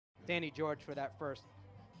Danny George for that first.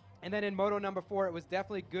 And then in Moto number 4, it was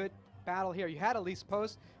definitely good battle here. You had Elise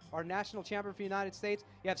Post, our national champion for the United States.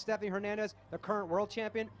 You have Stephanie Hernandez, the current world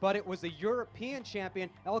champion, but it was the European champion,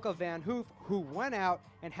 Elke Vanhoof, who went out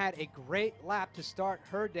and had a great lap to start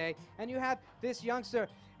her day. And you have this youngster,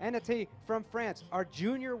 Anati from France, our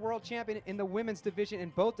junior world champion in the women's division in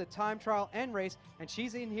both the time trial and race, and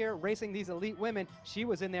she's in here racing these elite women. She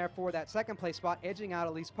was in there for that second place spot, edging out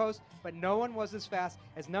Elise Post, but no one was as fast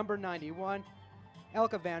as number 91,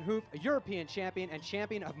 Elke Vanhoof, a European champion and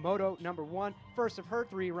champion of Moto number 1, first of her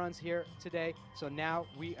 3 runs here today. So now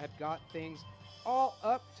we have got things all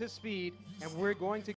up to speed, and we're going to